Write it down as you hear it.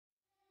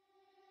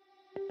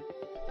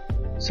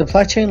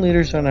Supply chain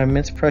leaders are under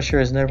immense pressure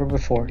as never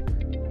before.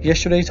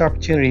 Yesterday's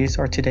opportunities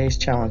are today's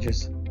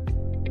challenges.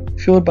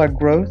 Fueled by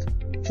growth,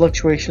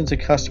 fluctuations in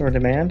customer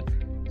demand,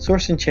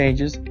 sourcing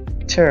changes,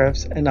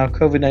 tariffs, and now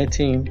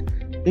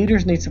COVID-19,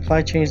 leaders need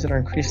supply chains that are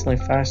increasingly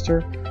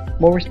faster,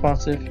 more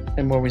responsive,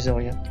 and more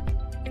resilient.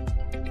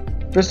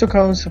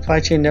 Bristlecone's supply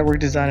chain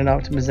network design and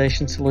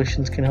optimization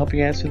solutions can help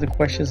you answer the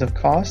questions of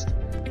cost,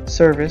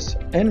 service,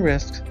 and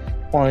risks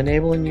while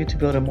enabling you to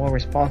build a more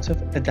responsive,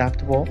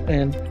 adaptable,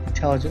 and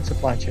intelligent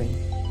supply chain.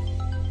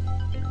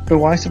 But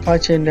why supply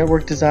chain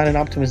network design and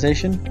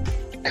optimization?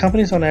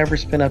 Companies on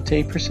average spend up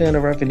to 8%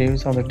 of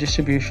revenues on their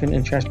distribution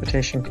and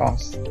transportation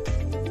costs.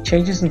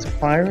 Changes in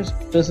suppliers,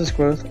 business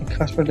growth, and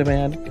customer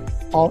demand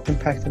all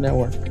impact the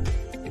network.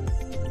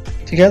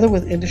 Together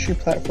with industry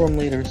platform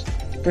leaders,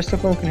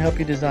 Bristlecone can help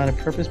you design a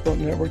purpose-built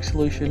network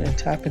solution and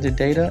tap into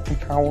data and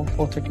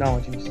powerful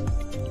technologies.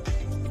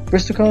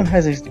 Bristlecone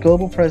has a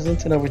global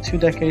presence and over 2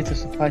 decades of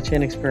supply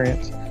chain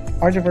experience.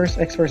 Our diverse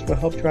experts will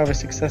help drive a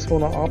successful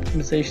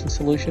optimization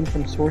solution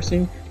from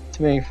sourcing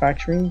to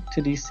manufacturing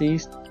to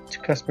DCs to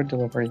customer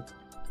delivery.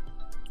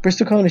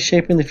 Bristlecone is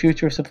shaping the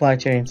future of supply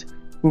chains.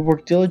 We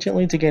work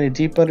diligently to gain a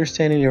deep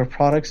understanding of your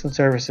products and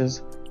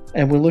services,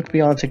 and we look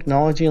beyond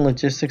technology and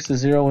logistics to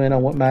zero in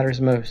on what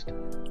matters most: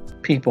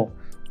 people.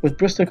 With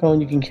Bristlecone,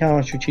 you can count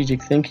on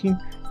strategic thinking,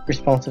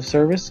 responsive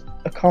service,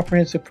 a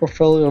comprehensive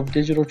portfolio of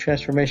digital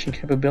transformation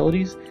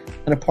capabilities,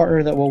 and a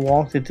partner that will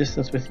walk the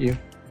distance with you,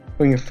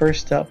 from your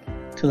first step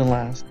to the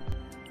last.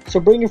 So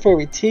bring your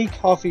favorite tea,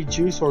 coffee,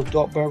 juice, or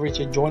adult beverage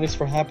and join us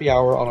for happy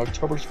hour on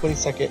October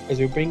 22nd as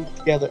we bring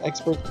together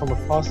experts from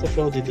across the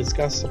field to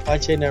discuss supply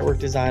chain network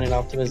design and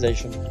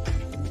optimization.